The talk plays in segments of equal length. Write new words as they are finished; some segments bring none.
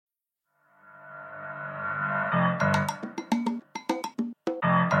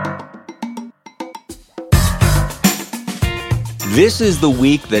This is the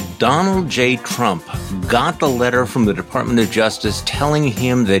week that Donald J. Trump got the letter from the Department of Justice telling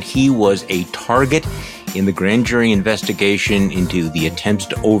him that he was a target in the grand jury investigation into the attempts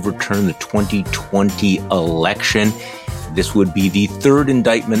to overturn the 2020 election. This would be the third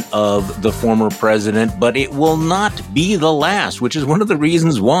indictment of the former president, but it will not be the last, which is one of the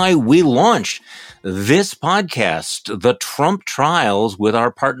reasons why we launched this podcast, The Trump Trials, with our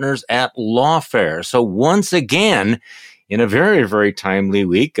partners at Lawfare. So once again, in a very, very timely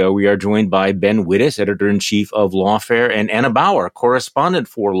week, we are joined by Ben Wittes, editor-in-chief of Lawfare, and Anna Bauer, correspondent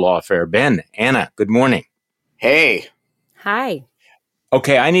for Lawfare. Ben, Anna, good morning. Hey. Hi.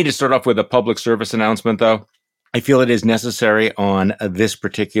 Okay, I need to start off with a public service announcement, though. I feel it is necessary on this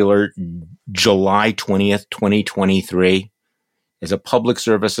particular July 20th, 2023, as a public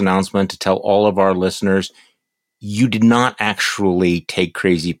service announcement to tell all of our listeners, you did not actually take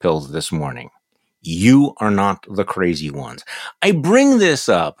crazy pills this morning. You are not the crazy ones. I bring this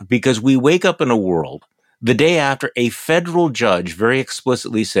up because we wake up in a world the day after a federal judge very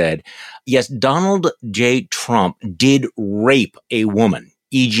explicitly said, yes, Donald J. Trump did rape a woman,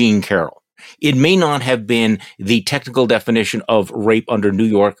 E. Jean Carroll. It may not have been the technical definition of rape under New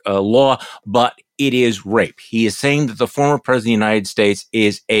York law, but it is rape. He is saying that the former president of the United States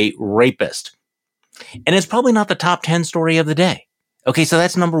is a rapist. And it's probably not the top 10 story of the day. Okay, so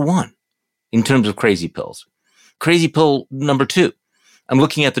that's number one in terms of crazy pills. Crazy pill number two, I'm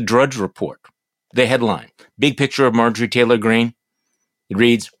looking at the Drudge Report. The headline, big picture of Marjorie Taylor Greene. It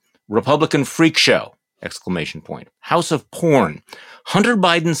reads, Republican freak show, exclamation point. House of porn. Hunter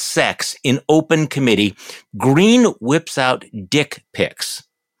Biden's sex in open committee. Greene whips out dick pics.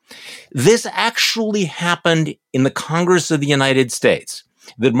 This actually happened in the Congress of the United States.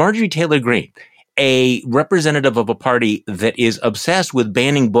 That Marjorie Taylor Greene, a representative of a party that is obsessed with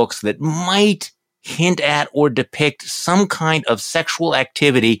banning books that might hint at or depict some kind of sexual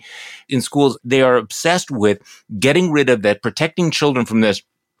activity in schools. They are obsessed with getting rid of that, protecting children from this.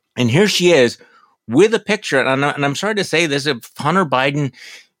 And here she is with a picture, and I'm sorry to say this, of Hunter Biden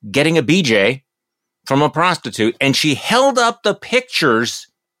getting a BJ from a prostitute, and she held up the pictures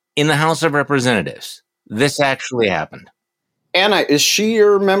in the House of Representatives. This actually happened. Anna, is she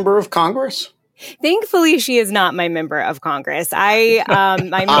your member of Congress? Thankfully, she is not my member of Congress. My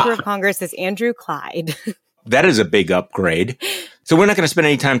member of Congress is Andrew Clyde. That is a big upgrade. So we're not going to spend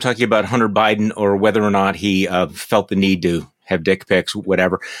any time talking about Hunter Biden or whether or not he felt the need to have dick pics,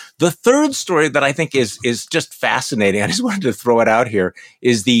 whatever. The third story that I think is just fascinating, I just wanted to throw it out here,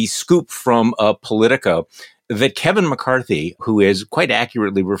 is the scoop from Politico that Kevin McCarthy, who is quite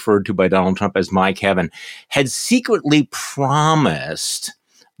accurately referred to by Donald Trump as My Kevin, had secretly promised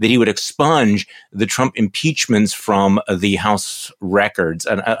that he would expunge the Trump impeachments from the House records.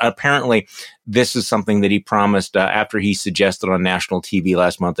 And apparently, this is something that he promised after he suggested on national TV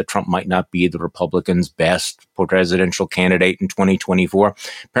last month that Trump might not be the Republicans' best presidential candidate in 2024.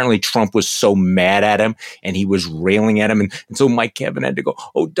 Apparently, Trump was so mad at him and he was railing at him. And so Mike Kevin had to go,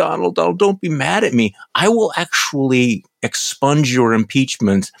 oh, Donald, don't be mad at me. I will actually expunge your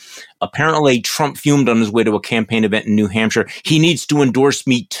impeachment. Apparently, Trump fumed on his way to a campaign event in New Hampshire. He needs to endorse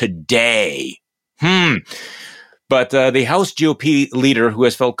me today. But the House GOP leader, who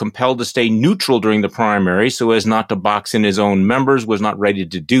has felt compelled to stay neutral during the primary so as not to box in his own members, was not ready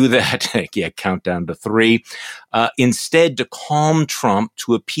to do that. Yeah, countdown to 3. Instead, to calm Trump,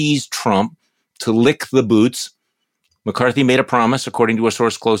 to appease Trump, to lick the boots, McCarthy made a promise, according to a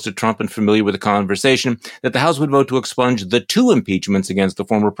source close to Trump and familiar with the conversation, that the House would vote to expunge the 2 impeachments against the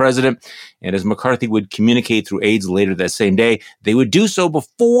former president. And as McCarthy would communicate through aides later that same day, they would do so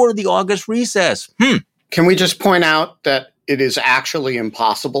before the August recess. Can we just point out that it is actually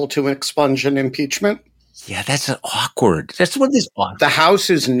impossible to expunge an impeachment? Yeah, that's awkward. That's what is awkward. The House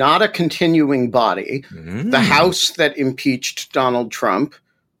is not a continuing body. The House that impeached Donald Trump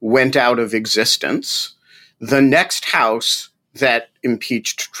went out of existence. The next House that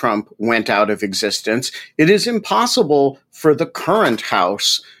impeached Trump went out of existence. It is impossible for the current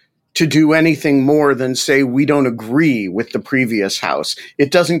House to do anything more than say we don't agree with the previous House.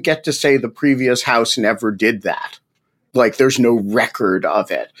 It doesn't get to say the previous House never did that. Like, there's no record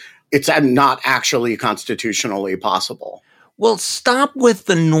of it. It's not actually constitutionally possible. Well, stop with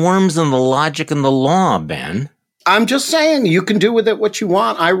the norms and the logic and the law, Ben. I'm just saying you can do with it what you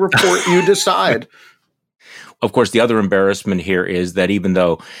want. I report, you decide. Of course, the other embarrassment here is that even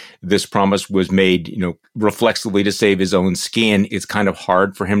though this promise was made, reflexively to save his own skin, it's kind of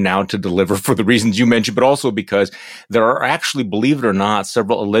hard for him now to deliver for the reasons you mentioned, but also because there are actually, believe it or not,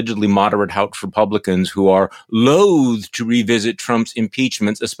 several allegedly moderate House Republicans who are loath to revisit Trump's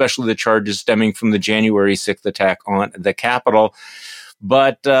impeachments, especially the charges stemming from the January 6th attack on the Capitol.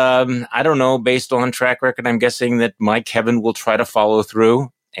 But I don't know, based on track record, I'm guessing that Mike Kevin will try to follow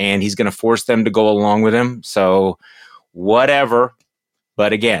through. And he's going to force them to go along with him. So whatever.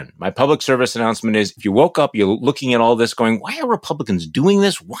 But again, my public service announcement is if you woke up, you're looking at all this going, why are Republicans doing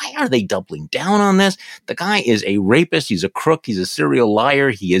this? Why are they doubling down on this? The guy is a rapist. He's a crook. He's a serial liar.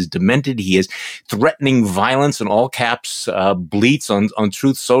 He is demented. He is threatening violence in all caps, bleats on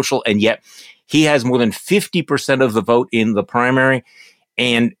Truth Social. And yet he has more than 50% of the vote in the primary.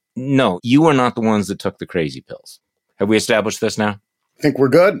 And no, you are not the ones that took the crazy pills. Have we established this now? I think we're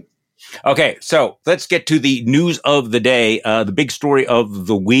good. Okay, so let's get to the news of the day, the big story of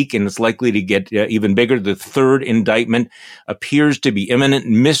the week, and it's likely to get even bigger. The third indictment appears to be imminent.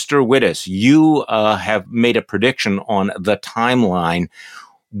 Mr. Wittes, you have made a prediction on the timeline.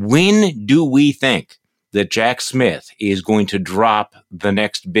 When do we think that Jack Smith is going to drop the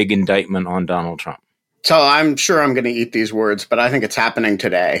next big indictment on Donald Trump? So I'm sure I'm going to eat these words, but I think it's happening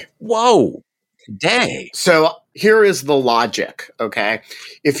today. Whoa. Today. So here is the logic, okay?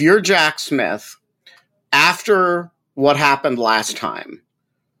 If you're Jack Smith, after what happened last time,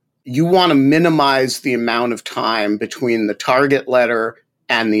 you want to minimize the amount of time between the target letter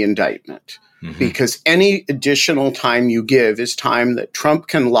and the indictment. Mm-hmm. Because any additional time you give is time that Trump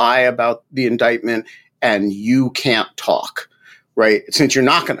can lie about the indictment and you can't talk. Right? Since you're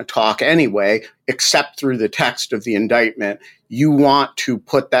not going to talk anyway, except through the text of the indictment, you want to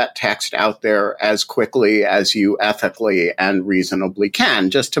put that text out there as quickly as you ethically and reasonably can,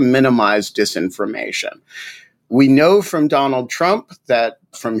 just to minimize disinformation. We know from Donald Trump that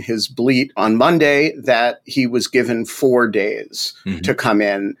from his bleat on Monday that he was given 4 days to come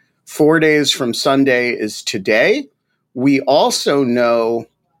in. 4 days from Sunday is today. We also know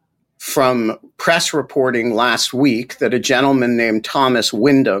from press reporting last week that a gentleman named Thomas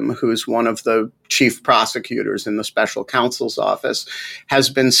Windham, who's one of the chief prosecutors in the special counsel's office, has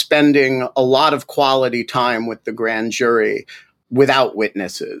been spending a lot of quality time with the grand jury without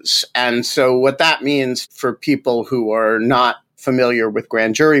witnesses. And so what that means for people who are not familiar with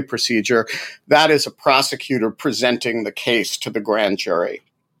grand jury procedure, that is a prosecutor presenting the case to the grand jury.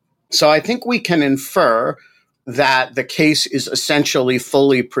 So I think we can infer that the case is essentially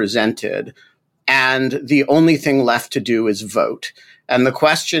fully presented and the only thing left to do is vote. And the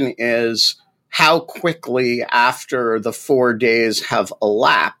question is, how quickly after the 4 days have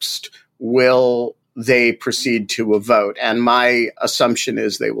elapsed will they proceed to a vote? And my assumption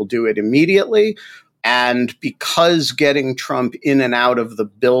is they will do it immediately. And because getting Trump in and out of the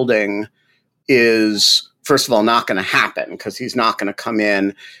building is, first of all, not going to happen because he's not going to come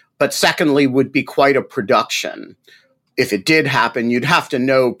in, but secondly, would be quite a production. If it did happen, you'd have to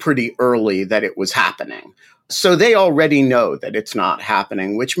know pretty early that it was happening. So they already know that it's not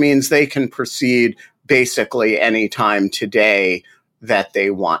happening, which means they can proceed basically any time today that they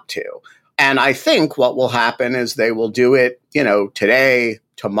want to. And I think what will happen is they will do it, today,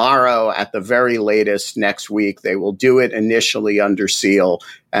 tomorrow, at the very latest next week. They will do it initially under seal,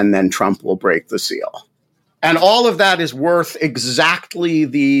 and then Trump will break the seal. And all of that is worth exactly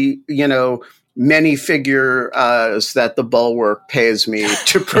the, many figures that the Bulwark pays me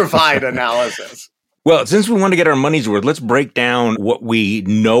to provide analysis. Well, since we want to get our money's worth, let's break down what we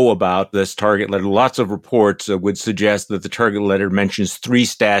know about this target letter. Lots of reports would suggest that the target letter mentions 3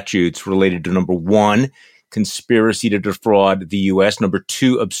 statutes related to, number 1, conspiracy to defraud the U.S., number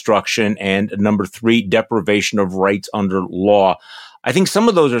 2, obstruction, and number 3, deprivation of rights under law. I think some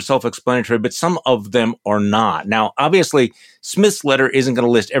of those are self-explanatory, but some of them are not. Now, obviously, Smith's letter isn't going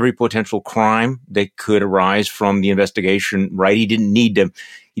to list every potential crime that could arise from the investigation, right? He didn't need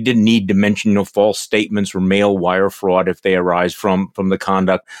to mention, false statements or mail wire fraud if they arise from the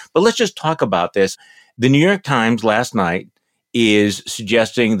conduct. But let's just talk about this. The New York Times last night is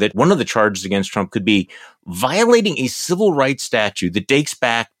suggesting that one of the charges against Trump could be violating a civil rights statute that dates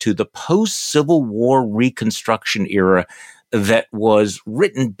back to the post-Civil War Reconstruction era that was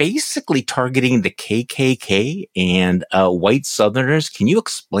written basically targeting the KKK and white Southerners. Can you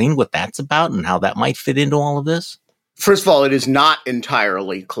explain what that's about and how that might fit into all of this? First of all, it is not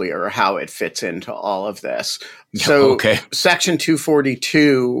entirely clear how it fits into all of this. So Section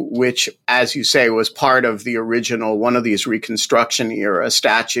 242, which, as you say, was part of the original, one of these Reconstruction era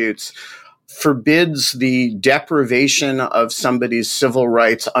statutes, forbids the deprivation of somebody's civil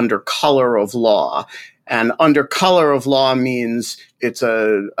rights under color of law. And under color of law means it's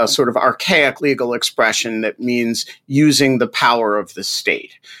a sort of archaic legal expression that means using the power of the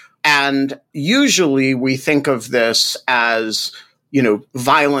state. And usually we think of this as,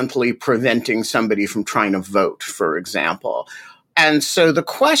 violently preventing somebody from trying to vote, for example. And so the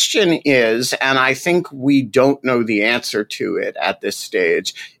question is, and I think we don't know the answer to it at this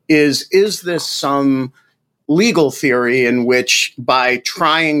stage, is this some legal theory in which by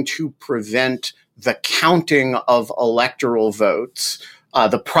trying to prevent the counting of electoral votes,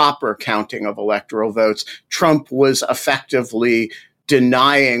 the proper counting of electoral votes, Trump was effectively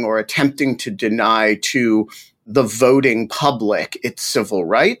denying or attempting to deny to the voting public its civil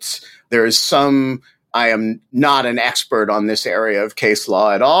rights? There is I am not an expert on this area of case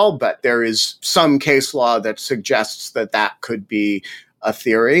law at all, but there is some case law that suggests that that could be a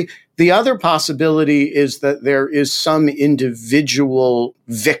theory. The other possibility is that there is some individual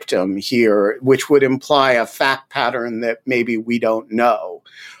victim here, which would imply a fact pattern that maybe we don't know.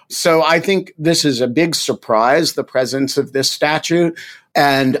 So I think this is a big surprise, the presence of this statute.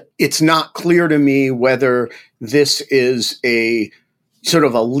 And it's not clear to me whether this is a sort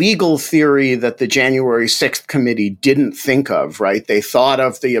of a legal theory that the January 6th committee didn't think of, right? They thought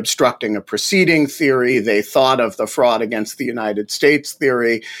of the obstructing a proceeding theory. They thought of the fraud against the United States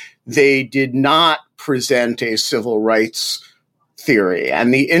theory. They did not present a civil rights theory.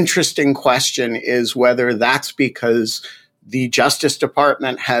 And the interesting question is whether that's because the Justice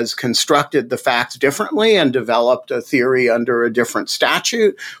Department has constructed the facts differently and developed a theory under a different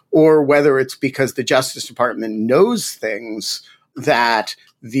statute, or whether it's because the Justice Department knows things that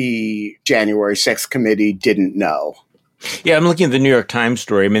the January 6th committee didn't know. Yeah, I'm looking at the New York Times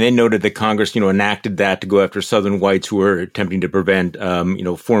story. I mean, they noted that Congress, enacted that to go after Southern whites who were attempting to prevent,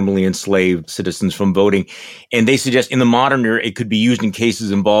 formerly enslaved citizens from voting. And they suggest in the modern era, it could be used in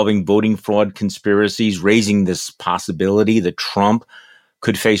cases involving voting fraud conspiracies, raising this possibility that Trump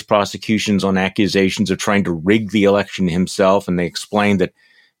could face prosecutions on accusations of trying to rig the election himself. And they explained that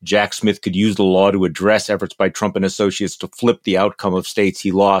Jack Smith could use the law to address efforts by Trump and associates to flip the outcome of states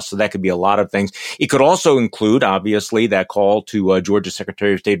he lost. So that could be a lot of things. It could also include, obviously, that call to Georgia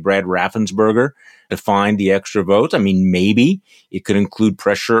Secretary of State Brad Raffensperger to find the extra votes. I mean, maybe it could include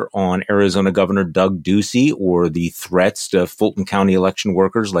pressure on Arizona Governor Doug Ducey or the threats to Fulton County election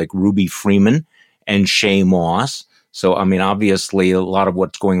workers like Ruby Freeman and Shay Moss. So, I mean, obviously, a lot of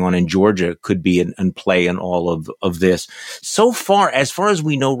what's going on in Georgia could be in play in all of this. So far as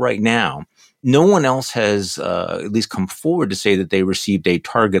we know right now, no one else has at least come forward to say that they received a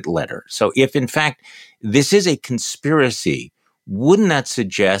target letter. So if, in fact, this is a conspiracy, wouldn't that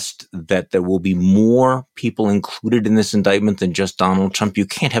suggest that there will be more people included in this indictment than just Donald Trump? You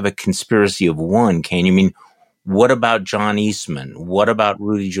can't have a conspiracy of one, can you? I mean, what about John Eastman? What about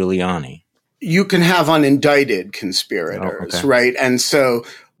Rudy Giuliani? You can have unindicted conspirators, right? And so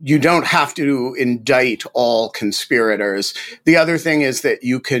you don't have to indict all conspirators. The other thing is that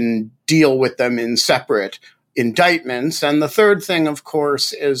you can deal with them in separate indictments. And the third thing, of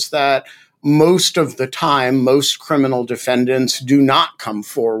course, is that most of the time, most criminal defendants do not come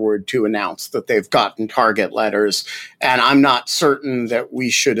forward to announce that they've gotten target letters. And I'm not certain that we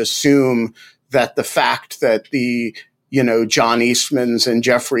should assume that the fact that the John Eastman's and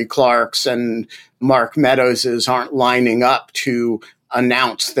Jeffrey Clark's and Mark Meadows's aren't lining up to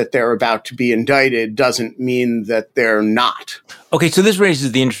announce that they're about to be indicted doesn't mean that they're not. Okay, so this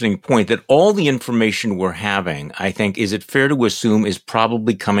raises the interesting point that all the information we're having, I think, is it fair to assume is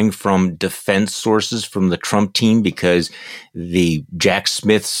probably coming from defense sources from the Trump team because the Jack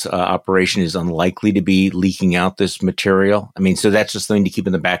Smith's operation is unlikely to be leaking out this material? I mean, so that's just something to keep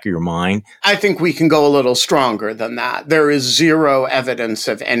in the back of your mind? I think we can go a little stronger than that. There is zero evidence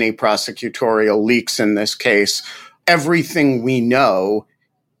of any prosecutorial leaks in this case. Everything we know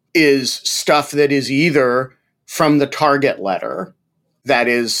is stuff that is either from the target letter, that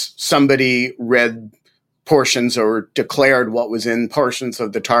is, somebody read portions or declared what was in portions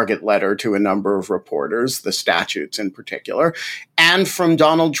of the target letter to a number of reporters, the statutes in particular, and from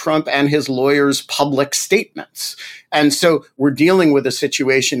Donald Trump and his lawyers' public statements. And so we're dealing with a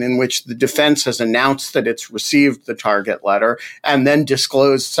situation in which the defense has announced that it's received the target letter and then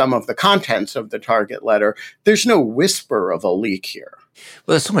disclosed some of the contents of the target letter. There's no whisper of a leak here.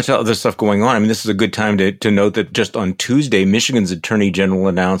 Well, there's so much other stuff going on. I mean, this is a good time to note that just on Tuesday, Michigan's attorney general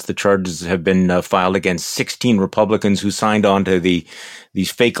announced the charges have been filed against 16 Republicans who signed on to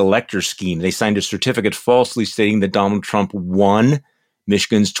these fake elector scheme. They signed a certificate falsely stating that Donald Trump won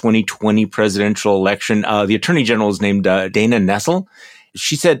Michigan's 2020 presidential election. The attorney general is named Dana Nessel.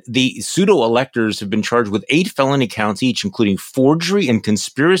 She said the pseudo-electors have been charged with 8 felony counts each, including forgery and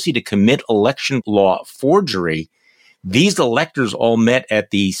conspiracy to commit election law forgery. These electors all met at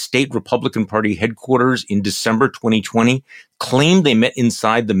the state Republican Party headquarters in December 2020, claimed they met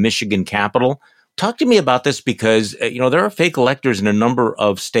inside the Michigan Capitol. Talk to me about this because, there are fake electors in a number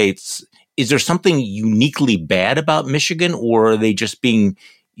of states. Is there something uniquely bad about Michigan, or are they just being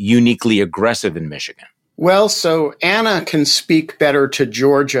uniquely aggressive in Michigan? Well, so Anna can speak better to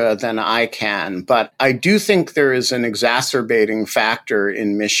Georgia than I can, but I do think there is an exacerbating factor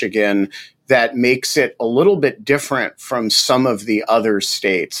in Michigan that makes it a little bit different from some of the other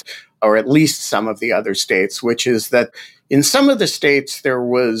states, or at least some of the other states, which is that in some of the states, there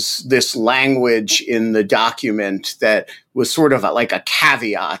was this language in the document that was sort of like a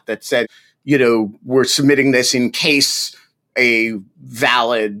caveat that said, we're submitting this in case a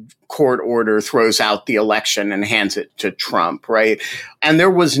valid court order throws out the election and hands it to Trump, right? And there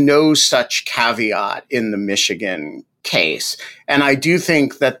was no such caveat in the Michigan case. And I do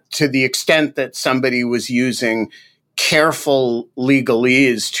think that to the extent that somebody was using careful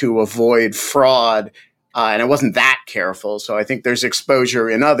legalese to avoid fraud, and it wasn't that careful, so I think there's exposure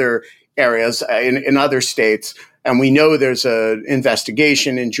in other areas, in other states. And we know there's an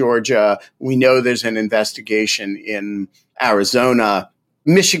investigation in Georgia. We know there's an investigation in Arizona.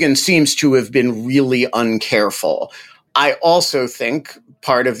 Michigan seems to have been really uncareful. I also think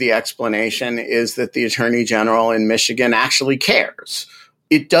part of the explanation is that the Attorney General in Michigan actually cares.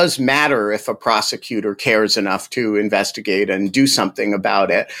 It does matter if a prosecutor cares enough to investigate and do something about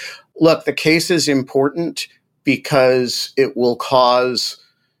it. Look, the case is important because it will cause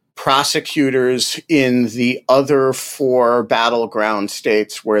prosecutors in the other 4 battleground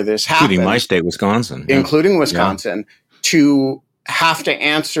states where this happened, including my state, Wisconsin, to have to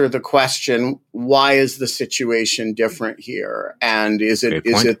answer the question, why is the situation different here? And is it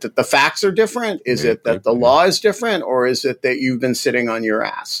that the facts are different? Is it that the law is different? Or is it that you've been sitting on your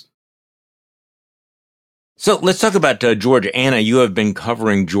ass? So let's talk about Georgia. Anna, you have been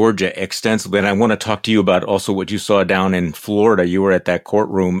covering Georgia extensively, and I want to talk to you about also what you saw down in Florida. You were at that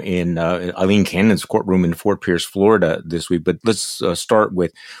courtroom in Eileen Cannon's courtroom in Fort Pierce, Florida this week. But let's start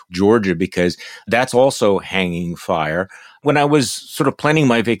with Georgia because that's also hanging fire. When I was sort of planning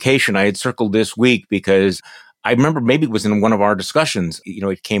my vacation, I had circled this week because I remember maybe it was in one of our discussions,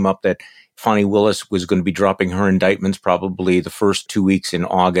 it came up that Fani Willis was going to be dropping her indictments probably the first 2 weeks in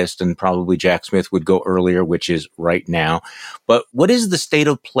August, and probably Jack Smith would go earlier, which is right now. But what is the state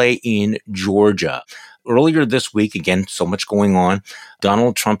of play in Georgia? Earlier this week, again, so much going on,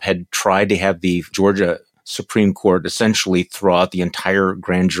 Donald Trump had tried to have the Georgia Supreme Court essentially throw out the entire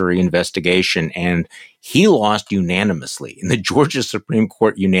grand jury investigation, and he lost unanimously in the Georgia Supreme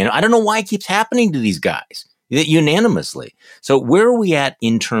Court. I don't know why it keeps happening to these guys. Unanimously. So where are we at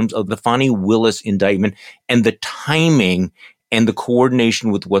in terms of the Fani Willis indictment and the timing and the coordination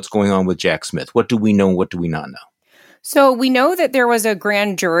with what's going on with Jack Smith? What do we know? What do we not know? So we know that there was a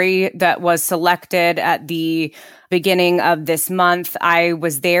grand jury that was selected at the beginning of this month. I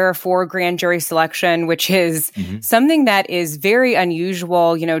was there for grand jury selection, which is something that is very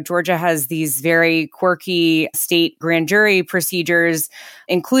unusual. Georgia has these very quirky state grand jury procedures,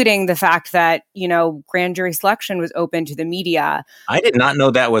 including the fact that, grand jury selection was open to the media. I did not know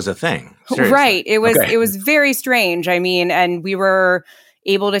that was a thing. Seriously. Right. It was very strange. And we were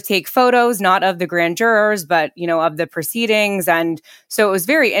able to take photos, not of the grand jurors, but, of the proceedings. And so it was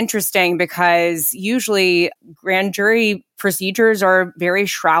very interesting because usually grand jury procedures are very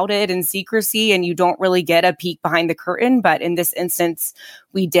shrouded in secrecy and you don't really get a peek behind the curtain. But in this instance,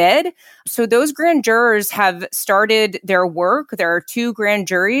 we did. So those grand jurors have started their work. There are 2 grand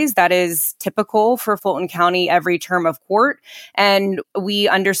juries. That is typical for Fulton County every term of court. And we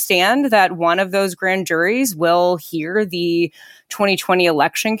understand that one of those grand juries will hear the 2020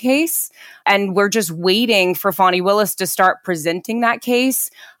 election case. And we're just waiting for Fani Willis to start presenting that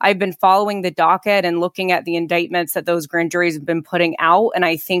case. I've been following the docket and looking at the indictments that those grand juries have been putting out. And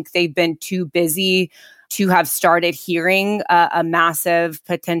I think they've been too busy to have started hearing a massive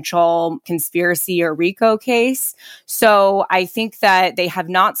potential conspiracy or RICO case. So I think that they have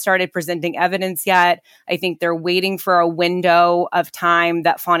not started presenting evidence yet. I think they're waiting for a window of time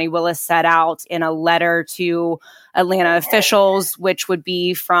that Fani Willis set out in a letter to Atlanta officials, which would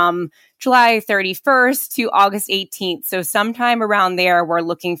be from July 31st to August 18th. So sometime around there, we're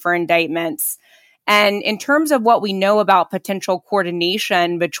looking for indictments. And in terms of what we know about potential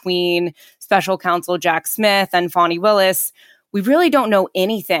coordination between Special Counsel Jack Smith and Fani Willis, we really don't know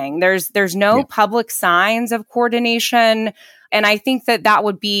anything. There's no public signs of coordination. And I think that that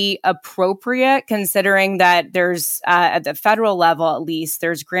would be appropriate, considering that there's, at the federal level at least,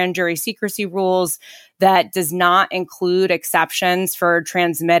 there's grand jury secrecy rules that does not include exceptions for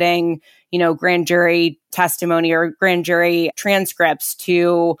transmitting, grand jury testimony or grand jury transcripts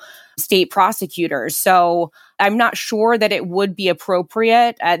to state prosecutors. So I'm not sure that it would be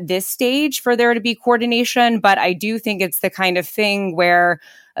appropriate at this stage for there to be coordination, but I do think it's the kind of thing where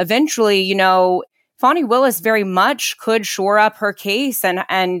eventually, Fani Willis very much could shore up her case and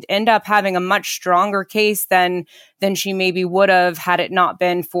end up having a much stronger case than she maybe would have had it not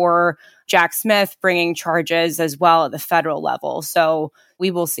been for Jack Smith bringing charges as well at the federal level. So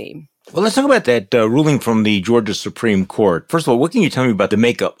we will see. Well, let's talk about that ruling from the Georgia Supreme Court. First of all, what can you tell me about the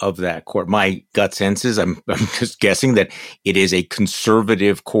makeup of that court? My gut sense is, I'm just guessing, that it is a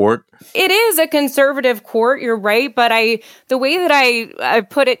conservative court. It is a conservative court, you're right. But the way that I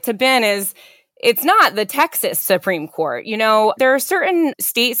put it to Ben is, it's not the Texas Supreme Court. There are certain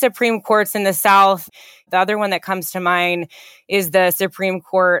state Supreme Courts in the South. The other one that comes to mind is the Supreme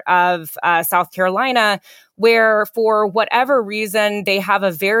Court of South Carolina, where for whatever reason, they have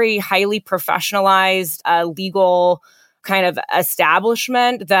a very highly professionalized legal kind of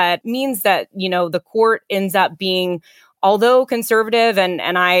establishment that means that, the court ends up being, although conservative, and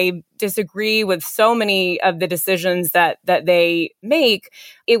I disagree with so many of the decisions that they make,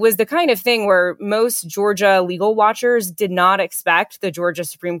 it was the kind of thing where most Georgia legal watchers did not expect the Georgia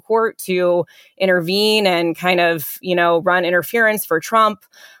Supreme Court to intervene and kind of, run interference for Trump.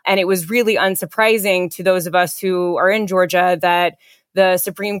 And it was really unsurprising to those of us who are in Georgia that the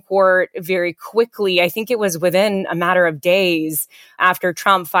Supreme Court very quickly, I think it was within a matter of days after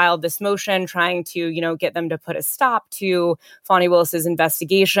Trump filed this motion trying to, get them to put a stop to Fani Willis's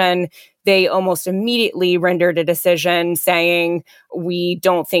investigation, they almost immediately rendered a decision saying, we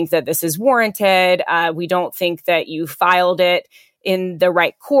don't think that this is warranted. We don't think that you filed it in the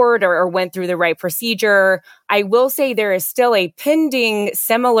right court or went through the right procedure. I will say there is still a pending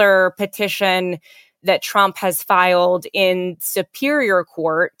similar petition that Trump has filed in Superior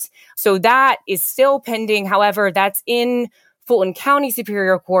Court. So that is still pending. However, that's in Fulton County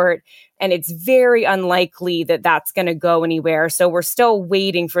Superior Court, and it's very unlikely that that's going to go anywhere. So we're still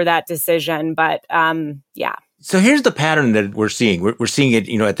waiting for that decision. But yeah. So here's the pattern that we're seeing. We're seeing it,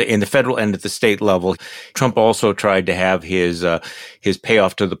 in the federal and at the state level. Trump also tried to have his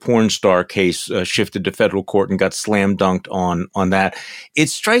payoff to the porn star case shifted to federal court and got slam dunked on that. It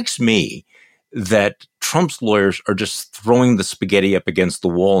strikes me that Trump's lawyers are just throwing the spaghetti up against the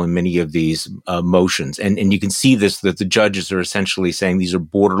wall in many of these motions. And you can see this, that the judges are essentially saying these are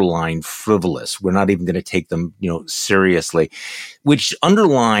borderline frivolous. We're not even going to take them, seriously, which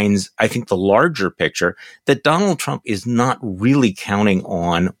underlines, I think, the larger picture that Donald Trump is not really counting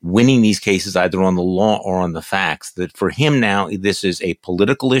on winning these cases either on the law or on the facts. That for him now, this is a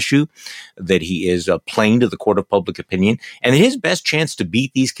political issue, that he is playing to the court of public opinion, and that his best chance to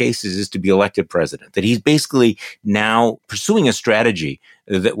beat these cases is to be elected president. That he's basically now pursuing a strategy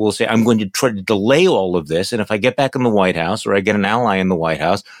that will say, I'm going to try to delay all of this. And if I get back in the White House or I get an ally in the White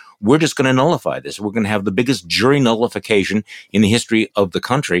House, we're just going to nullify this. We're going to have the biggest jury nullification in the history of the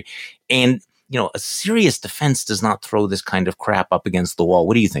country. And, a serious defense does not throw this kind of crap up against the wall.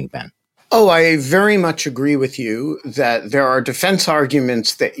 What do you think, Ben? Oh, I very much agree with you that there are defense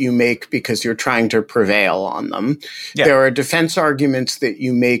arguments that you make because you're trying to prevail on them. Yeah. There are defense arguments that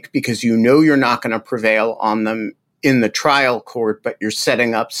you make because you're not going to prevail on them in the trial court, but you're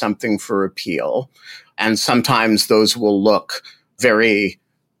setting up something for appeal. And sometimes those will look very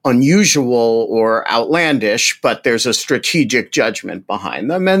unusual or outlandish, but there's a strategic judgment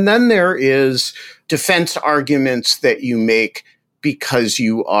behind them. And then there is defense arguments that you make because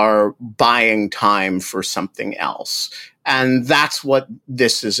you are buying time for something else. And that's what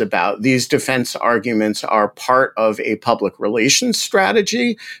this is about. These defense arguments are part of a public relations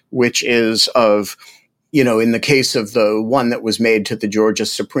strategy, which is of, in the case of the one that was made to the Georgia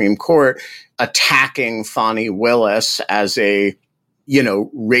Supreme Court, attacking Fani Willis as a,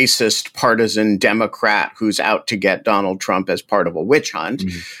 racist partisan Democrat who's out to get Donald Trump as part of a witch hunt.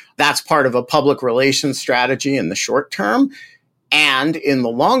 Mm-hmm. That's part of a public relations strategy in the short term. And in the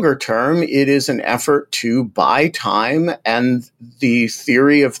longer term, it is an effort to buy time. And the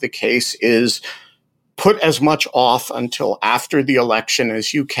theory of the case is put as much off until after the election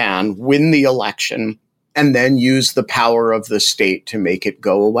as you can, win the election, and then use the power of the state to make it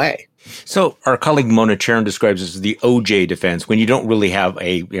go away. So our colleague Mona Charen describes this as the OJ defense. When you don't really have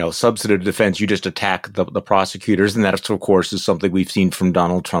a substantive defense, you just attack the prosecutors, and that, of course, is something we've seen from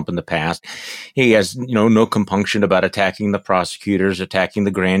Donald Trump in the past. He has no compunction about attacking the prosecutors, attacking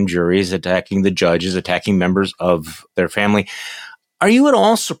the grand juries, attacking the judges, attacking members of their family. Are you at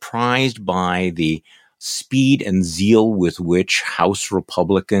all surprised by the speed and zeal with which House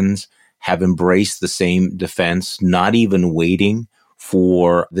Republicans have embraced the same defense, not even waiting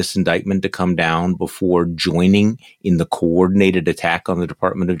for this indictment to come down before joining in the coordinated attack on the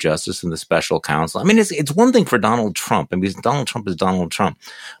Department of Justice and the special counsel? I mean, it's one thing for Donald Trump. I mean, Donald Trump is Donald Trump.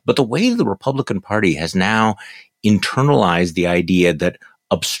 But the way the Republican Party has now internalized the idea that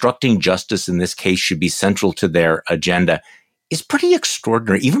obstructing justice in this case should be central to their agenda is pretty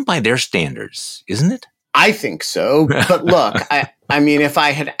extraordinary, even by their standards, isn't it? I think so. But look, I mean, if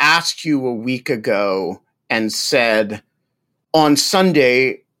I had asked you a week ago and said, on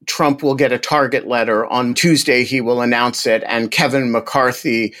Sunday, Trump will get a target letter. On Tuesday, he will announce it. And Kevin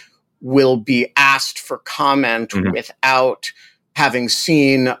McCarthy will be asked for comment without having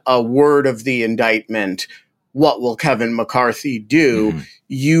seen a word of the indictment. What will Kevin McCarthy do?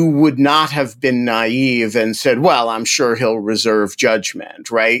 You would not have been naive and said, well, I'm sure he'll reserve judgment,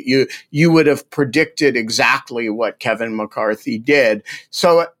 right? You would have predicted exactly what Kevin McCarthy did.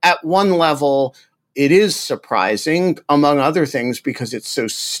 So at one level, it is surprising, among other things, because it's so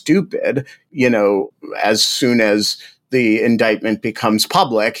stupid. As soon as the indictment becomes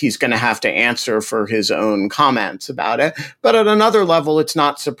public, he's going to have to answer for his own comments about it. But at another level, it's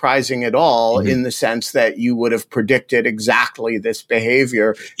not surprising at all in the sense that you would have predicted exactly this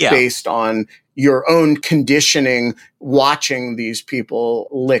behavior based on your own conditioning, watching these people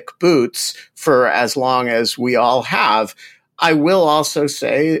lick boots for as long as we all have. I will also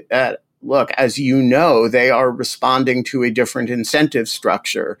say that, look, as you know, they are responding to a different incentive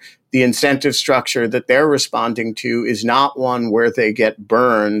structure. The incentive structure that they're responding to is not one where they get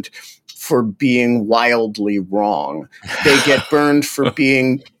burned for being wildly wrong. They get burned for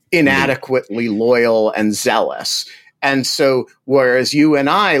being inadequately loyal and zealous. And so, whereas you and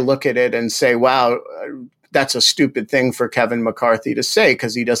I look at it and say, wow, that's a stupid thing for Kevin McCarthy to say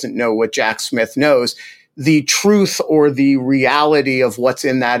because he doesn't know what Jack Smith knows, the truth or the reality of what's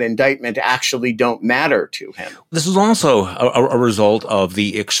in that indictment actually don't matter to him. This is also a result of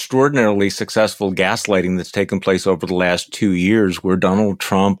the extraordinarily successful gaslighting that's taken place over the last 2 years, where Donald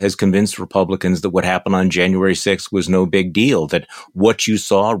Trump has convinced Republicans that what happened on January 6th was no big deal, that what you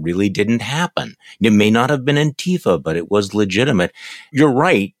saw really didn't happen. It may not have been Antifa, but it was legitimate. You're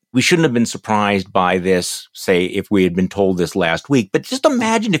right. We shouldn't have been surprised by this, say, if we had been told this last week. But just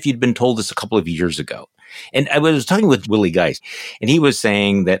imagine if you'd been told this a couple of years ago. And I was talking with Willie Geist, and he was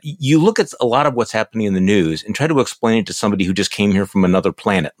saying that you look at a lot of what's happening in the news and try to explain it to somebody who just came here from another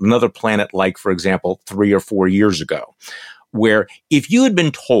planet like, for example, 3 or 4 years ago, where if you had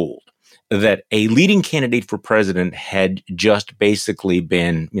been told that a leading candidate for president had just basically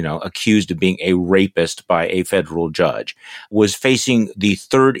been, accused of being a rapist by a federal judge, was facing the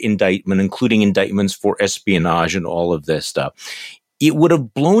third indictment, including indictments for espionage and all of this stuff, it would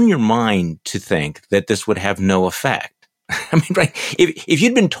have blown your mind to think that this would have no effect. I mean, right? If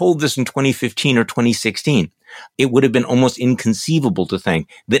you'd been told this in 2015 or 2016, it would have been almost inconceivable to think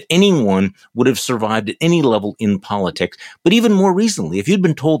that anyone would have survived at any level in politics. But even more recently, if you'd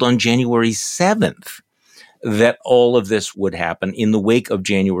been told on January 7th that all of this would happen in the wake of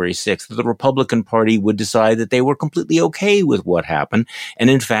January 6th, that the Republican Party would decide that they were completely okay with what happened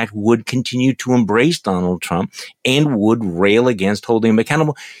and, in fact, would continue to embrace Donald Trump and would rail against holding him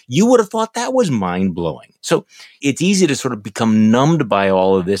accountable, you would have thought that was mind-blowing. So it's easy to sort of become numbed by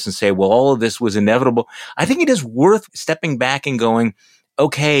all of this and say, well, all of this was inevitable. I think it is worth stepping back and going,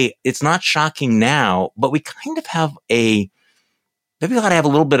 okay, it's not shocking now, but we kind of have maybe we ought to have a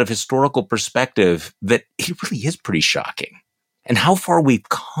little bit of historical perspective that it really is pretty shocking and how far we've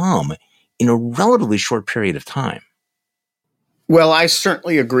come in a relatively short period of time. Well, I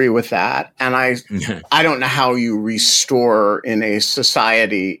certainly agree with that. And I don't know how you restore in a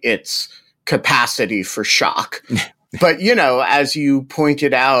society its capacity for shock. But, as you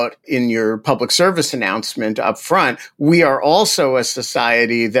pointed out in your public service announcement up front, we are also a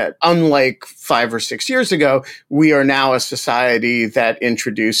society that, unlike 5 or 6 years ago, we are now a society that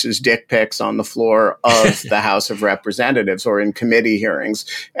introduces dick pics on the floor of the House of Representatives, or in committee hearings,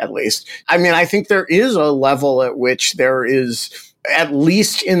 at least. I mean, I think there is a level at which there is, at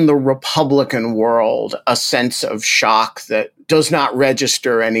least in the Republican world, a sense of shock that does not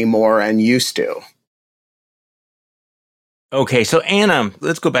register anymore and used to. Okay, so Anna,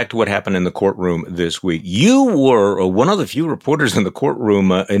 let's go back to what happened in the courtroom this week. You were one of the few reporters in the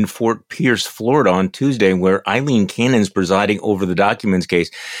courtroom in Fort Pierce, Florida on Tuesday, where Eileen Cannon's presiding over the documents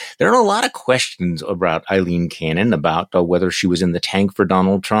case. There are a lot of questions about Eileen Cannon, about whether she was in the tank for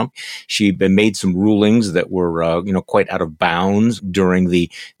Donald Trump. She made some rulings that were, quite out of bounds during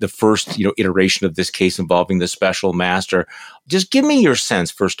the first, iteration of this case involving the special master. Just give me your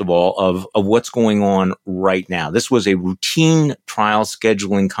sense, first of all, of what's going on right now. This was a routine trial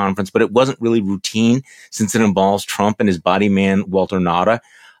scheduling conference, but it wasn't really routine since it involves Trump and his body man, Walter Nada.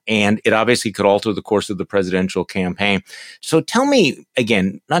 And it obviously could alter the course of the presidential campaign. So tell me,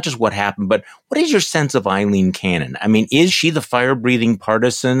 again, not just what happened, but what is your sense of Eileen Cannon? I mean, is she the fire-breathing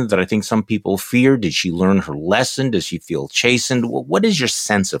partisan that I think some people fear? Did she learn her lesson? Does she feel chastened? What is your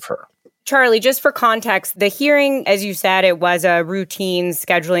sense of her? Charlie, just for context, the hearing, as you said, it was a routine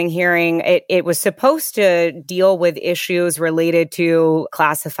scheduling hearing. It was supposed to deal with issues related to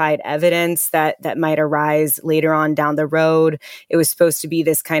classified evidence that might arise later on down the road. It was supposed to be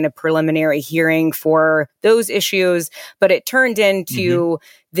this kind of preliminary hearing for those issues, but it turned into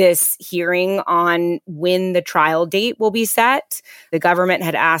this hearing on when the trial date will be set. The government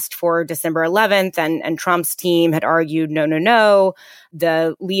had asked for December 11th, and Trump's team had argued, no.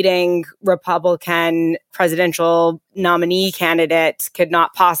 The leading Republican presidential nominee candidate could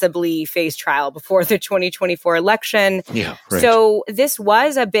not possibly face trial before the 2024 election. Yeah, right. So this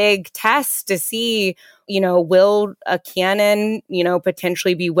was a big test to see, will a Cannon,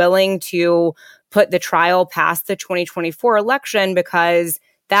 potentially be willing to put the trial past the 2024 election, because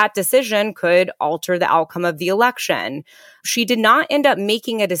that decision could alter the outcome of the election. She did not end up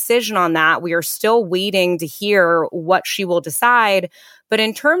making a decision on that. We are still waiting to hear what she will decide. But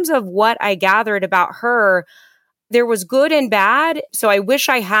in terms of what I gathered about her, there was good and bad. So I wish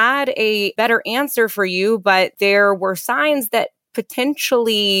I had a better answer for you, but there were signs that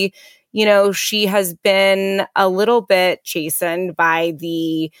potentially, she has been a little bit chastened by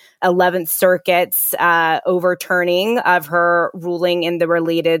the 11th Circuit's overturning of her ruling in the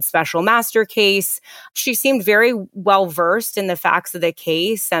related special master case. She seemed very well versed in the facts of the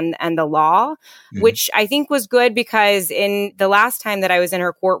case and the law, which I think was good, because in the last time that I was in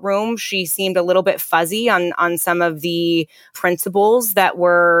her courtroom, she seemed a little bit fuzzy on some of the principles that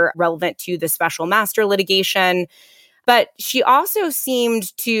were relevant to the special master litigation. But she also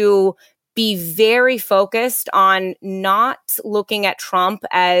seemed to be very focused on not looking at Trump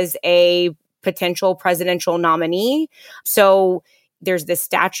as a potential presidential nominee. So there's this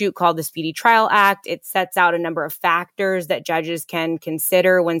statute called the Speedy Trial Act. It sets out a number of factors that judges can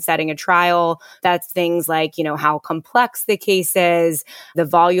consider when setting a trial. That's things like, how complex the case is, the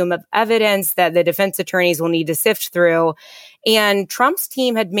volume of evidence that the defense attorneys will need to sift through. And Trump's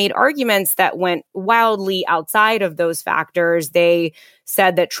team had made arguments that went wildly outside of those factors. They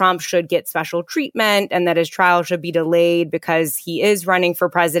said that Trump should get special treatment and that his trial should be delayed because he is running for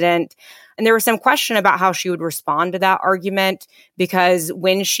president. And there was some question about how she would respond to that argument, because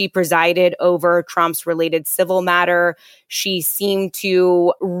when she presided over Trump's related civil matter, she seemed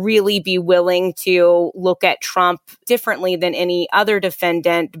to really be willing to look at Trump differently than any other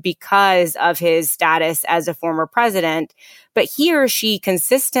defendant because of his status as a former president. But here she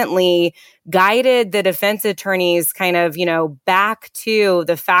consistently guided the defense attorneys kind of, back to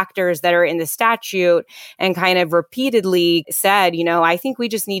the factors that are in the statute, and kind of repeatedly said, I think we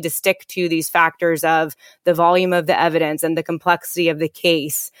just need to stick to these factors of the volume of the evidence and the complexity of the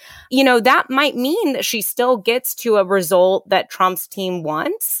case. That might mean that she still gets to a result that Trump's team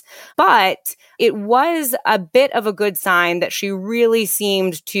wants, but it was a bit of a good sign that she really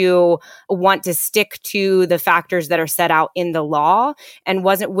seemed to want to stick to the factors that are set out in the law, and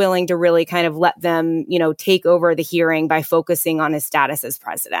wasn't willing to really kind of let them, take over the hearing by focusing on his status as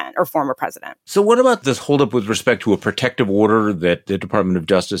president or former president. So what about this holdup with respect to a protective order that the Department of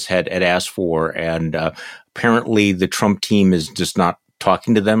Justice had asked for? And apparently the Trump team is just not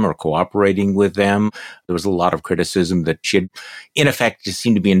talking to them or cooperating with them. There was a lot of criticism that she had, in effect, just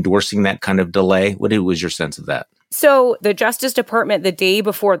seemed to be endorsing that kind of delay. What was your sense of that? So the Justice Department, the day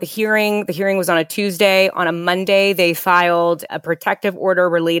before the hearing was on a Tuesday. On a Monday, they filed a protective order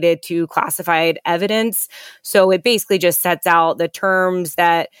related to classified evidence. So it basically just sets out the terms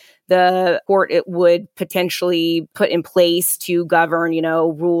that the court would potentially put in place to govern,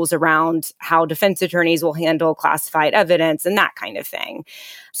 rules around how defense attorneys will handle classified evidence and that kind of thing.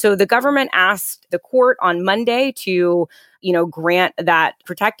 So the government asked the court on Monday to, grant that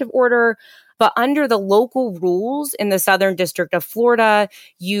protective order. But under the local rules in the Southern District of Florida,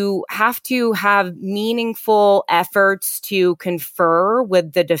 you have to have meaningful efforts to confer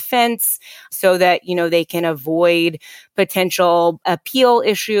with the defense so that, they can avoid potential appeal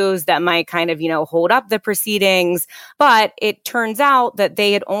issues that might kind of, hold up the proceedings. But it turns out that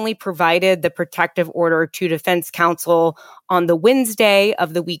they had only provided the protective order to defense counsel on the Wednesday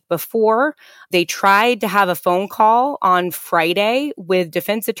of the week before. They tried to have a phone call on Friday with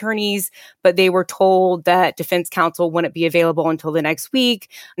defense attorneys, but they were told that defense counsel wouldn't be available until the next week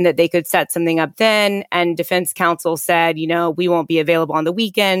and that they could set something up then. And defense counsel said, we won't be available on the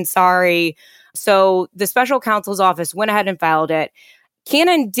weekend. Sorry. So the special counsel's office went ahead and filed it.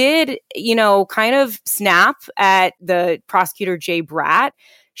 Cannon did, kind of snap at the prosecutor, Jay Bratt.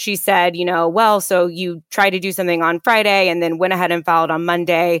 She said, well, so you tried to do something on Friday and then went ahead and filed on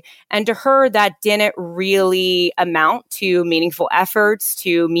Monday. And to her, that didn't really amount to meaningful efforts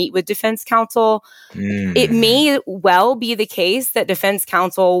to meet with defense counsel. It may well be the case that defense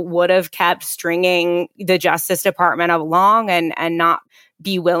counsel would have kept stringing the Justice Department along and not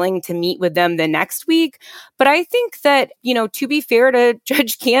be willing to meet with them the next week. But I think that, to be fair to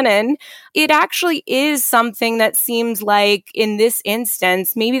Judge Cannon, it actually is something that seems like in this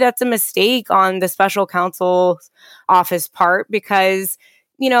instance, maybe that's a mistake on the special counsel's office part because,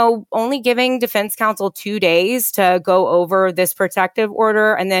 only giving defense counsel 2 days to go over this protective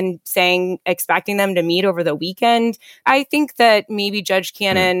order and then expecting them to meet over the weekend. I think that maybe Judge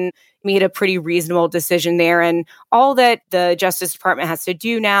Cannon made a pretty reasonable decision there. And all that the Justice Department has to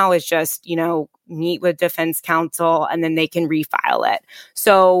do now is just, meet with defense counsel and then they can refile it.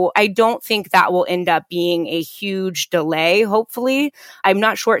 So I don't think that will end up being a huge delay, hopefully. I'm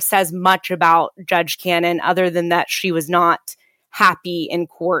not sure it says much about Judge Cannon other than that she was not happy in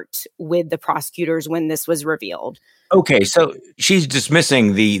court with the prosecutors when this was revealed. Okay, so she's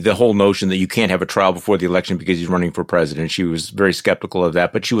dismissing the whole notion that you can't have a trial before the election because he's running for president. She was very skeptical of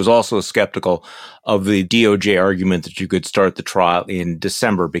that, but she was also skeptical of the DOJ argument that you could start the trial in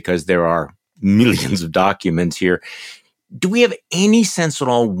December because there are millions of documents here. Do we have any sense at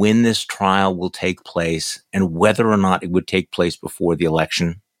all when this trial will take place and whether or not it would take place before the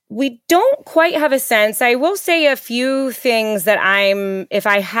election? We don't quite have a sense. I will say a few things that if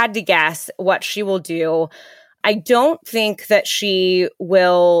I had to guess what she will do, I don't think that she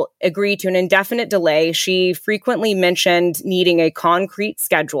will agree to an indefinite delay. She frequently mentioned needing a concrete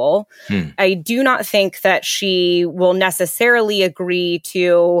schedule. I do not think that she will necessarily agree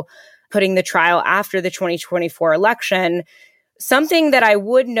to putting the trial after the 2024 election. Something that I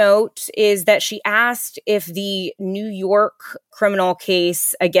would note is that she asked if the New York criminal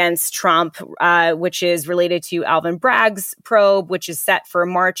case against Trump, which is related to Alvin Bragg's probe, which is set for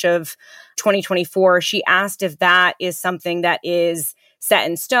March of 2024, she asked if that is something that is set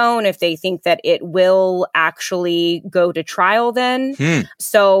in stone, if they think that it will actually go to trial then.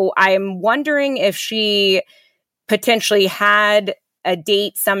 So I'm wondering if she potentially had a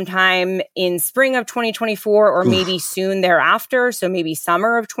date sometime in spring of 2024 or maybe soon thereafter. So maybe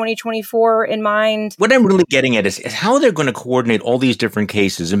summer of 2024 in mind. What I'm really getting at is how they're going to coordinate all these different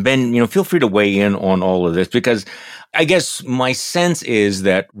cases. And Ben, feel free to weigh in on all of this because I guess my sense is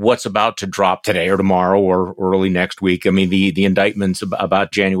that what's about to drop today or tomorrow or early next week, the indictments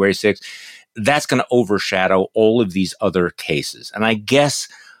about January 6th, that's going to overshadow all of these other cases. And I guess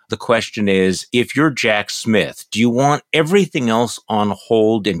the question is, if you're Jack Smith, do you want everything else on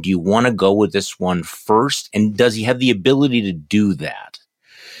hold and do you want to go with this one first? And does he have the ability to do that?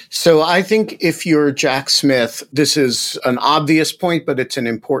 So I think if you're Jack Smith, this is an obvious point, but it's an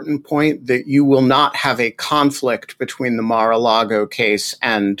important point that you will not have a conflict between the Mar-a-Lago case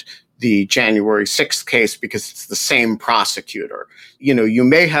and the January 6th case because it's the same prosecutor. You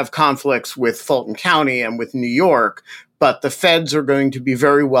may have conflicts with Fulton County and with New York, but the feds are going to be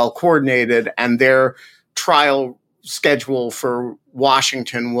very well coordinated and their trial schedule for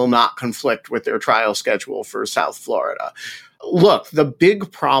Washington will not conflict with their trial schedule for South Florida. Look, the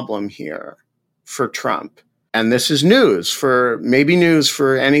big problem here for Trump, and this is news for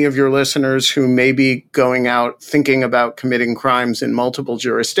any of your listeners who may be going out thinking about committing crimes in multiple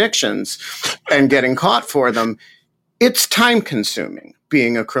jurisdictions and getting caught for them, it's time consuming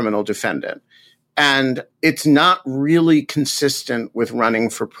being a criminal defendant. And it's not really consistent with running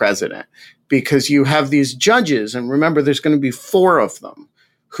for president because you have these judges, and remember, there's going to be 4 of them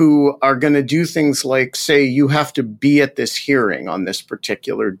who are going to do things like say, you have to be at this hearing on this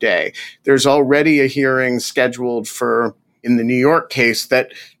particular day. There's already a hearing scheduled in the New York case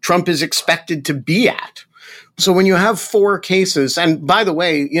that Trump is expected to be at. So when you have 4 cases, and by the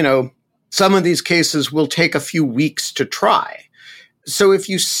way, some of these cases will take a few weeks to try. So if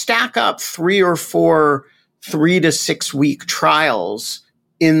you stack up 3 or 4 3 to 6 week trials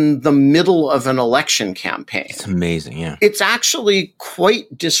in the middle of an election campaign, it's amazing. Yeah. It's actually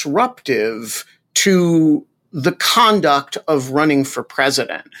quite disruptive to the conduct of running for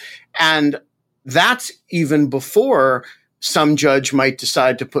president. And that's even before some judge might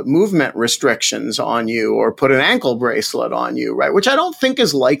decide to put movement restrictions on you or put an ankle bracelet on you, right? Which I don't think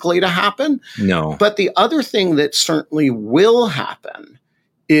is likely to happen. No. But the other thing that certainly will happen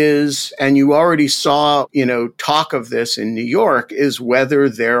is, and you already saw, talk of this in New York, is whether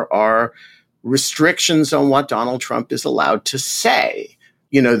there are restrictions on what Donald Trump is allowed to say.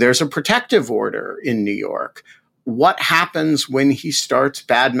 There's a protective order in New York. What happens when he starts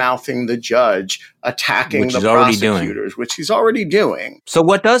bad-mouthing the judge, attacking the prosecutors, which he's already doing? So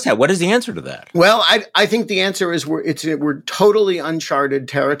what does that? What is the answer to that? Well, I think the answer is we're totally uncharted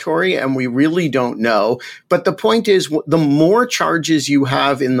territory, and we really don't know. But the point is, the more charges you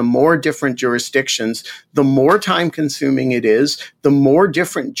have in the more different jurisdictions, the more time-consuming it is, the more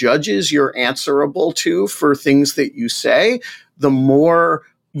different judges you're answerable to for things that you say, the more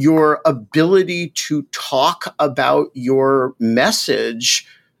your ability to talk about your message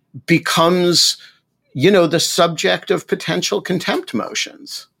becomes, the subject of potential contempt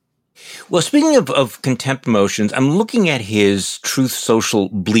motions. Well, speaking of contempt motions, I'm looking at his Truth Social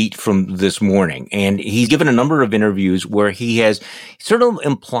bleat from this morning, and he's given a number of interviews where he has sort of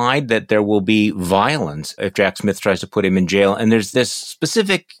implied that there will be violence if Jack Smith tries to put him in jail. And there's this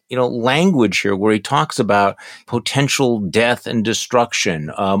specific, language here where he talks about potential death and destruction.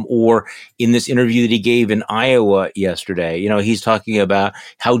 Or in this interview that he gave in Iowa yesterday, he's talking about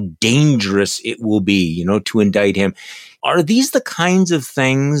how dangerous it will be, to indict him. Are these the kinds of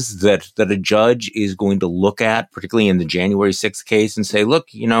things that a judge is going to look at, particularly in the January 6th case, and say, look,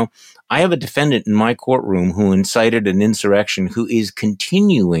 I have a defendant in my courtroom who incited an insurrection, who is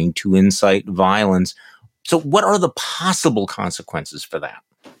continuing to incite violence. So what are the possible consequences for that?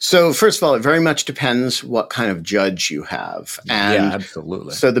 So first of all, it very much depends what kind of judge you have. And yeah,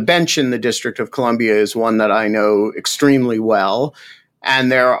 absolutely. So the bench in the District of Columbia is one that I know extremely well.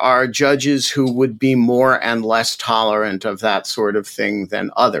 And there are judges who would be more and less tolerant of that sort of thing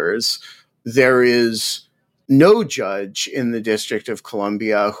than others. There is no judge in the District of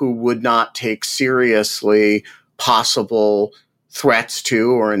Columbia who would not take seriously possible threats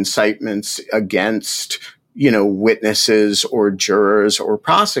to or incitements against, witnesses or jurors or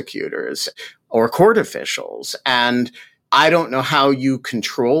prosecutors or court officials. And I don't know how you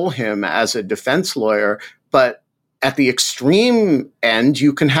control him as a defense lawyer, but at the extreme end,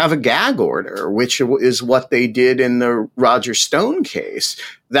 you can have a gag order, which is what they did in the Roger Stone case.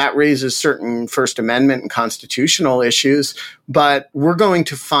 That raises certain First Amendment and constitutional issues, but we're going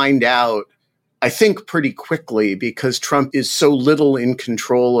to find out, I think, pretty quickly, because Trump is so little in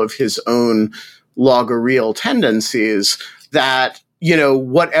control of his own logorial tendencies that,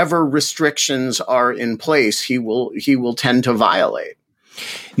 whatever restrictions are in place, he will tend to violate.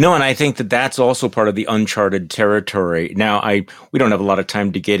 No, and I think that that's also part of the uncharted territory. Now, we don't have a lot of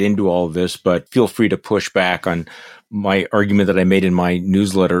time to get into all of this, but feel free to push back on my argument that I made in my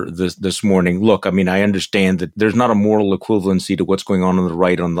newsletter this morning. Look, I understand that there's not a moral equivalency to what's going on the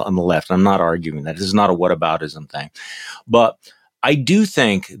right on the left. I'm not arguing that. This is not a whataboutism thing. But I do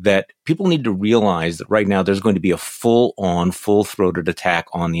think that people need to realize that right now there's going to be a full-on, full-throated attack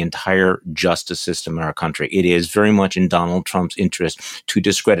on the entire justice system in our country. It is very much in Donald Trump's interest to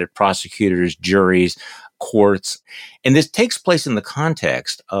discredit prosecutors, juries, courts. And this takes place in the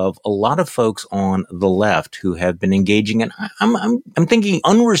context of a lot of folks on the left who have been engaging in, I'm thinking,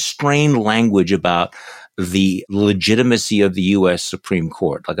 unrestrained language about the legitimacy of the U.S. Supreme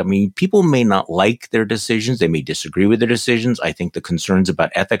Court. People may not like their decisions. They may disagree with their decisions. I think the concerns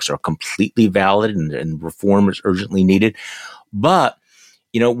about ethics are completely valid and reform is urgently needed. But,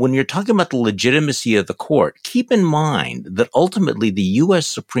 when you're talking about the legitimacy of the court, keep in mind that ultimately the U.S.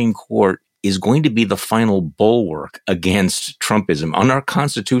 Supreme Court is going to be the final bulwark against Trumpism. On our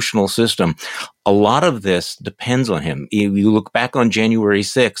constitutional system, a lot of this depends on him. You look back on January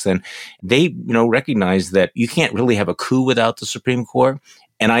 6th, and they, recognize that you can't really have a coup without the Supreme Court.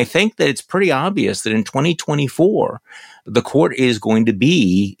 And I think that it's pretty obvious that in 2024, the court is going to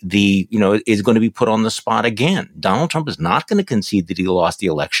be is going to be put on the spot again. Donald Trump is not going to concede that he lost the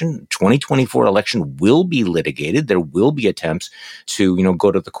election. 2024 election will be litigated. There will be attempts to,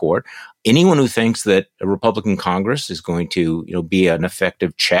 go to the court. Anyone who thinks that a Republican Congress is going to, be an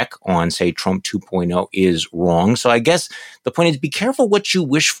effective check on, say, Trump 2.0 is wrong. So I guess the point is, be careful what you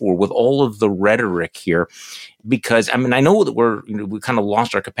wish for with all of the rhetoric here, because I know that we kind of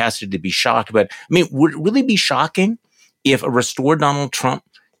lost our capacity to be shocked, but would it really be shocking if a restored Donald Trump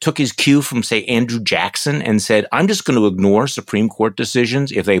took his cue from, say, Andrew Jackson and said, I'm just going to ignore Supreme Court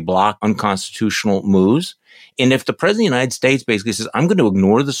decisions if they block unconstitutional moves. And if the president of the United States basically says, I'm going to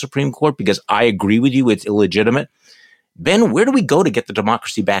ignore the Supreme Court because I agree with you, it's illegitimate, Ben, where do we go to get the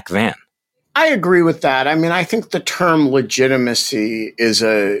democracy back then? I agree with that. I mean, I think the term legitimacy is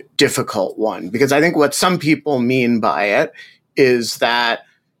a difficult one because I think what some people mean by it is that,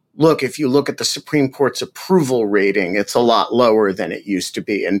 look, if you look at the Supreme Court's approval rating, it's a lot lower than it used to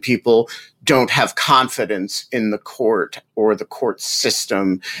be. And people don't have confidence in the court or the court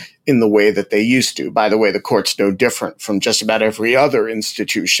system in the way that they used to. By the way, the court's no different from just about every other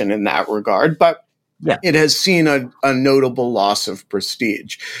institution in that regard. But it has seen a notable loss of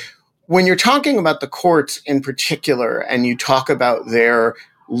prestige. When you're talking about the courts in particular, and you talk about their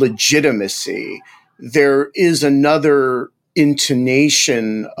legitimacy, there is another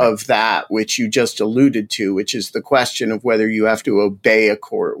intonation of that, which you just alluded to, which is the question of whether you have to obey a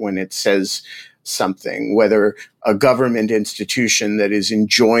court when it says something, whether a government institution that is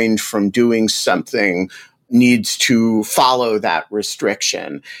enjoined from doing something needs to follow that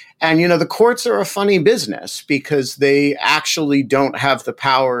restriction. And, the courts are a funny business because they actually don't have the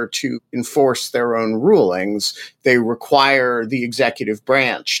power to enforce their own rulings. They require the executive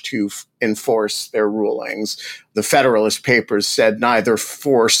branch to enforce their rulings. The Federalist Papers said neither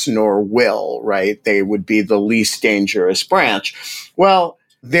force nor will, right? They would be the least dangerous branch. Well,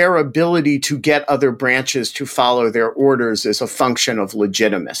 their ability to get other branches to follow their orders is a function of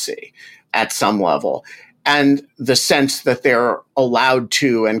legitimacy at some level. And the sense that they're allowed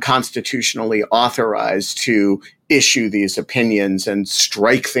to and constitutionally authorized to issue these opinions and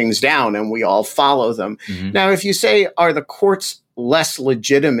strike things down, and we all follow them. Mm-hmm. Now, if you say, are the courts less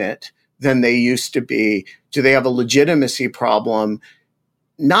legitimate than they used to be? Do they have a legitimacy problem?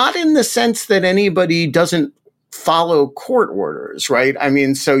 Not in the sense that anybody doesn't follow court orders, right? I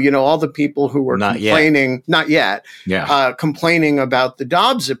mean, so, all the people who were complaining, complaining about the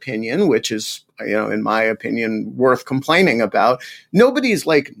Dobbs opinion, which is, in my opinion, worth complaining about, nobody's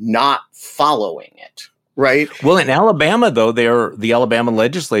not following it, right? Well, in Alabama, though, the Alabama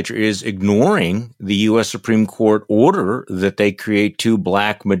legislature is ignoring the U.S. Supreme Court order that they create 2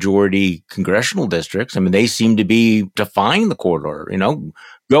 black majority congressional districts. I mean, they seem to be defying the court order,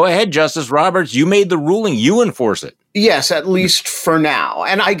 Go ahead, Justice Roberts. You made the ruling. You enforce it. Yes, at least for now.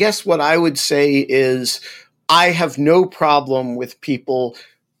 And I guess what I would say is I have no problem with people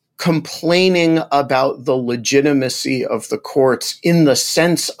complaining about the legitimacy of the courts in the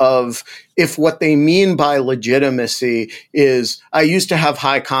sense of if what they mean by legitimacy is I used to have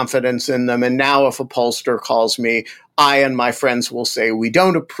high confidence in them, and now if a pollster calls me, I and my friends will say we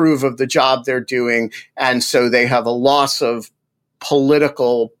don't approve of the job they're doing, and so they have a loss of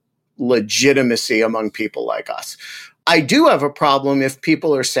political legitimacy among people like us. I do have a problem if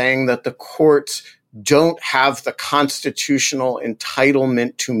people are saying that the courts don't have the constitutional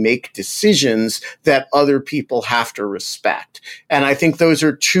entitlement to make decisions that other people have to respect. And I think those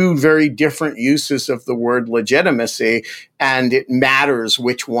are 2 very different uses of the word legitimacy, and it matters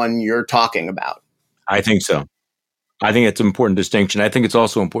which one you're talking about. I think so. I think it's an important distinction. I think it's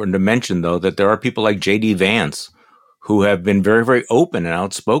also important to mention, though, that there are people like J.D. Vance who have been very, very open and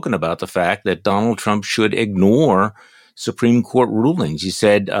outspoken about the fact that Donald Trump should ignore Supreme Court rulings. He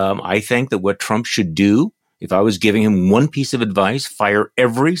said, I think that what Trump should do, if I was giving him one piece of advice, fire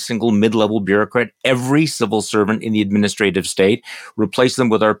every single mid-level bureaucrat, every civil servant in the administrative state, replace them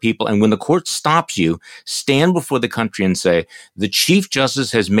with our people. And when the court stops you, stand before the country and say, the Chief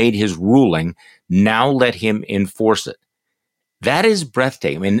Justice has made his ruling. Now let him enforce it. That is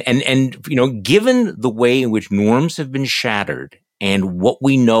breathtaking. And given the way in which norms have been shattered and what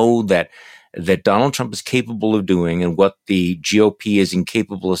we know that Donald Trump is capable of doing and what the GOP is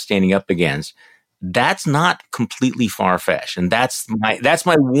incapable of standing up against, that's not completely far-fetched. And that's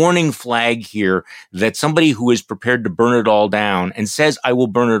my warning flag here, that somebody who is prepared to burn it all down and says, I will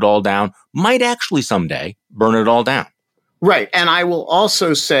burn it all down, might actually someday burn it all down. Right. And I will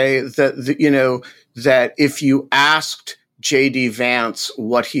also say that, that if you asked J.D. Vance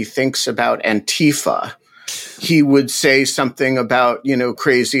what he thinks about Antifa, he would say something about,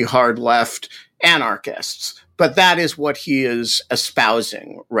 crazy hard left anarchists. But that is what he is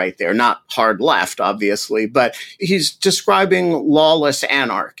espousing right there. Not hard left, obviously, but he's describing lawless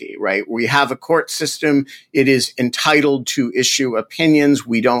anarchy, right? We have a court system. It is entitled to issue opinions.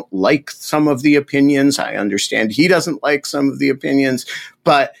 We don't like some of the opinions. I understand he doesn't like some of the opinions.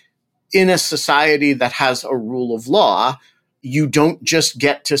 But in a society that has a rule of law, you don't just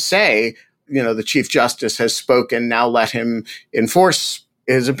get to say, the Chief Justice has spoken, now let him enforce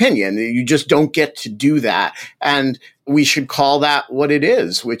his opinion. You just don't get to do that. And we should call that what it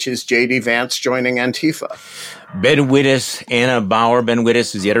is, which is J.D. Vance joining Antifa. Ben Wittes, Anna Bauer. Ben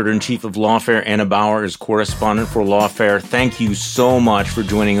Wittes is the editor-in-chief of Lawfare. Anna Bauer is correspondent for Lawfare. Thank you so much for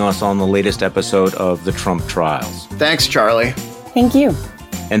joining us on the latest episode of the Trump Trials. Thanks, Charlie. Thank you.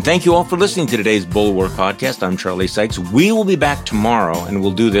 And thank you all for listening to today's Bulwark podcast. I'm Charlie Sykes. We will be back tomorrow, and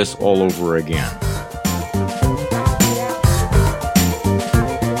we'll do this all over again.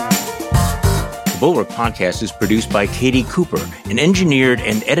 The Bulwark podcast is produced by Katie Cooper and engineered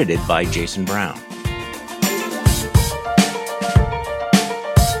and edited by Jason Brown.